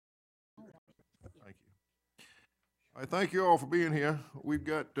I thank you all for being here. We've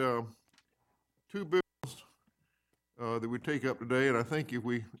got two bills that we take up today, and I think if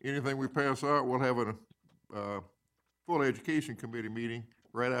anything we pass out, we'll have a full education committee meeting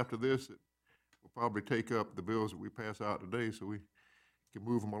right after this. We'll probably take up the bills that we pass out today so we can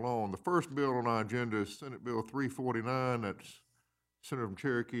move them along. The first bill on our agenda is Senate Bill 349. That's Senator from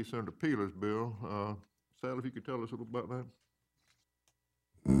Cherokee, Senator Peeler's bill. Sally, if you could tell us a little about that.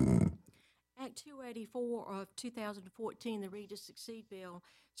 Act 284 of 2014, the Read to Succeed Bill,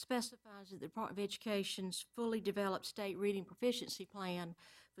 specifies that the Department of Education's fully developed state reading proficiency plan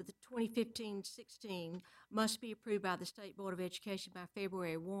for the 2015-16 must be approved by the State Board of Education by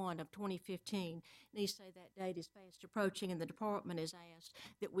February 1 of 2015. Needs to say that date is fast approaching, and the department has asked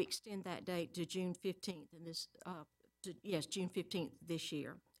that we extend that date to June 15th, and June 15th this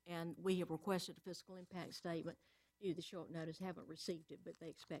year. And we have requested a fiscal impact statement. Due to the short notice, haven't received it, but they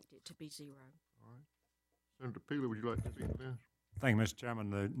expect it to be zero. All right. Senator Peeler, would you like to speak to this? Thank you, Mr. Chairman.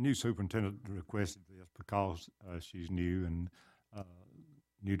 The new superintendent requested this because she's new and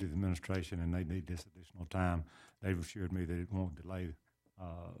new to the administration, and they need this additional time. They've assured me that it won't delay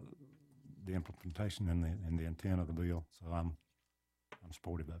the implementation and the intent of the bill, so I'm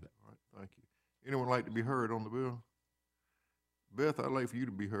supportive of it. All right, thank you. Anyone like to be heard on the bill? Beth, I'd like for you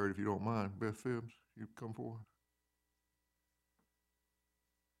to be heard if you don't mind. Beth Phibbs, you come forward.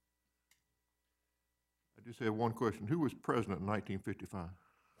 I just have one question. Who was president in 1955?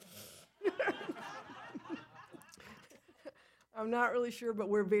 I'm not really sure, but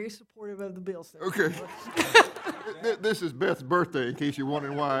we're very supportive of the bill, sir. Okay. This is Beth's birthday, in case you're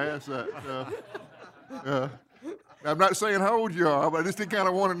wondering why I asked that. I'm not saying how old you are, but I just kind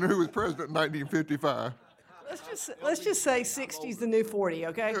of wanted to know who was president in 1955. Let's just say 60's the new 40,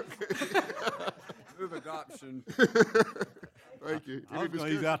 okay? Move adoption. Thank you. I was going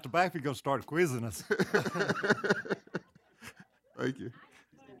to use out the back, you're going to start quizzing us. Thank you.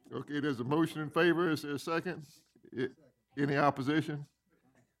 Okay, there's a motion in favor. Is there a second? Any opposition?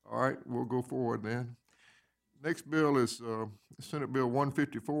 All right, we'll go forward then. Next bill is Senate Bill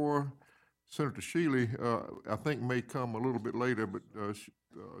 154. Senator Shealy, I think, may come a little bit later, but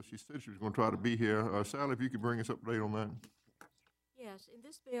she said she was going to try to be here. Sally, if you could bring us up to date on that. Yes, in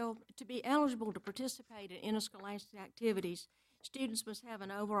this bill, to be eligible to participate in interscholastic activities, students must have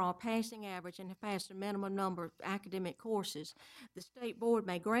an overall passing average and have passed a minimum number of academic courses. The state board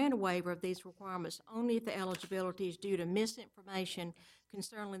may grant a waiver of these requirements only if the eligibility is due to misinformation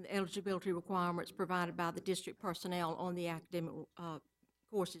concerning the eligibility requirements provided by the district personnel on the academic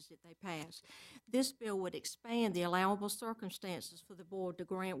courses that they pass. This bill would expand the allowable circumstances for the board to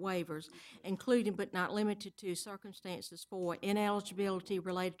grant waivers, including but not limited to circumstances for ineligibility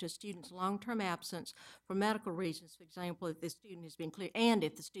related to a student's long-term absence for medical reasons, for example, if the student has been cleared, and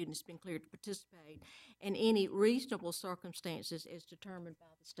if the student has been cleared to participate, and any reasonable circumstances as determined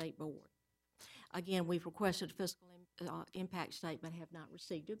by the state board. Again, we've requested a fiscal impact statement, have not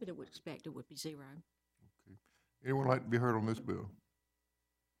received it, but it would expect it would be zero. Okay. Anyone like to be heard on this bill?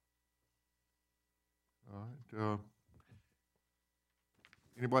 All right.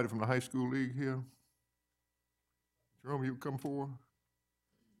 Anybody from the high school league here? Jerome, you come forward.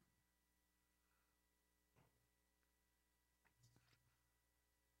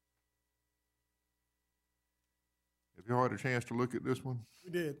 Have you had a chance to look at this one?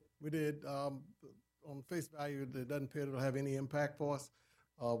 We did. On face value, it doesn't appear to have any impact for us.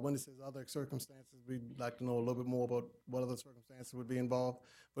 When it says other circumstances, we'd like to know a little bit more about what other circumstances would be involved.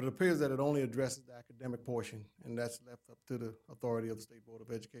 But it appears that it only addresses the academic portion, and that's left up to the authority of the State Board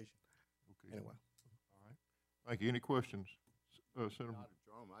of Education. Okay. Anyway. All right. Thank you. Any questions? Senator? Dr.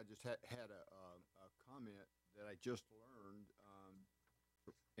 Jerome, I just had a comment that I just learned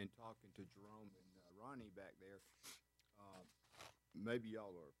in talking to Jerome and Ronnie back there. Maybe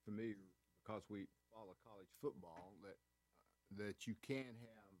y'all are familiar because we follow college football that you can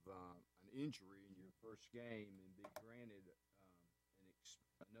have an injury in your first game and be granted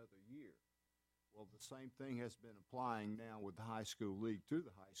another year. Well, the same thing has been applying now with the high school league, through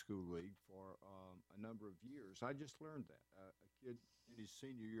the high school league, for a number of years. I just learned that. A kid in his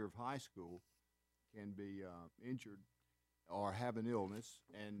senior year of high school can be injured or have an illness,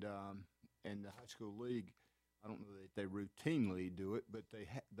 and the high school league, I don't know that they routinely do it, but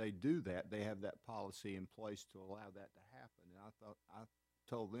they do that. They have that policy in place to allow that to happen. And I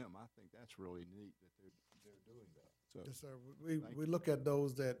told them, I think that's really neat that they're doing that. So, Yes, sir. We look at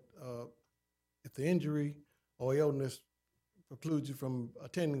those that if the injury or illness precludes you from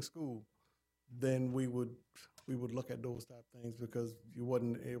attending school, then we would look at those type of things because you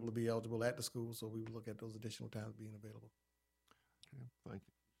wasn't able to be eligible at the school, so we would look at those additional times being available. Okay, thank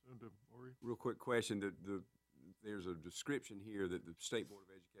you. Senator Maury? real quick question: the there's a description here that the State Board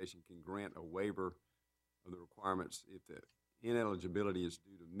of Education can grant a waiver of the requirements if the ineligibility is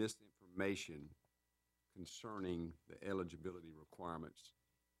due to misinformation concerning the eligibility requirements.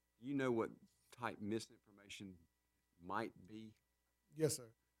 Do you know what type misinformation might be? Yes, sir.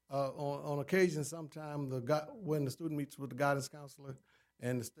 On occasion, sometime when the student meets with the guidance counselor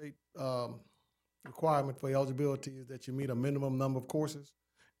and the state requirement for eligibility is that you meet a minimum number of courses.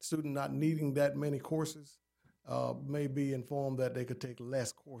 Student not needing that many courses may be informed that they could take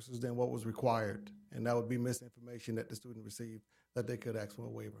less courses than what was required, and that would be misinformation that the student received, that they could ask for a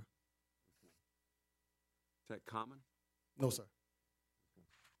waiver. Is that common? No, sir.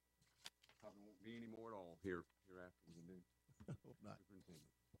 Probably won't be any more at all hereafter with the new Hope not. superintendent.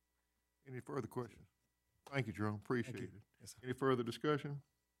 Any further questions? Thank you, Jerome, appreciate you. it. Yes, sir. Any further discussion?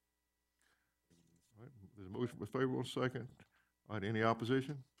 All right, there's a motion with favorable second. All right, any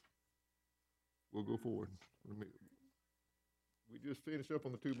opposition? We'll go forward. We just finished up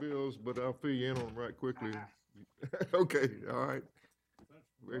on the two bills, but I'll fill you in on them right quickly. Okay, all right.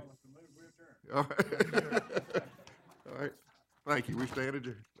 All right. All right, thank you, we stand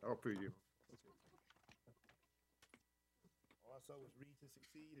adjourned. I'll fill you in. All I saw was read to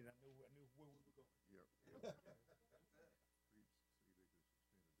succeed, and I knew where we were going.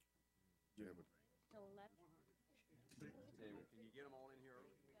 David, can you get them all in here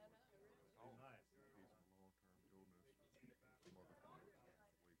early? That's good. Let's sit here and wait for your call.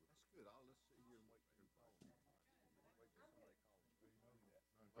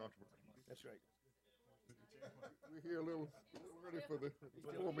 That's right. We're here a little ready for the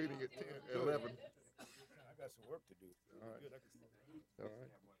board meeting at 11. I got some work to do. All right. Good, I can see. All right.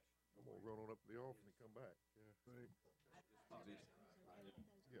 I'm gonna run on up to the office and come back. Yeah.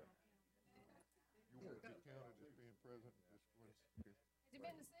 Yeah. You want to get counted as being present? Just when- okay. Has he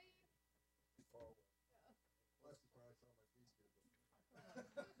been to see?